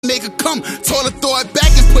make her come. Told her throw it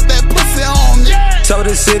back and put that pussy on me. Told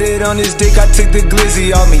her sit it on his dick, I took the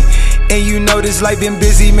glizzy on me. And you know this life been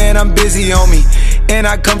busy, man, I'm busy on me. And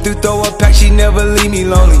I come through, throw a pack, she never leave me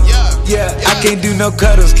lonely. Yeah, I can't do no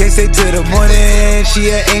cuddles, can't stay till the morning.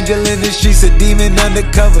 She an angel in the streets, a demon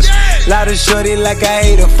undercover. Lot of shorty like I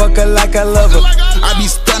hate her, fuck her like I love her. I be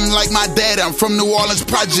stunned like my dad, I'm from New Orleans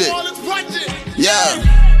Project.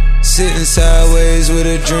 Yeah. Sitting sideways with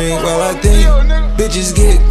a drink while I think bitches get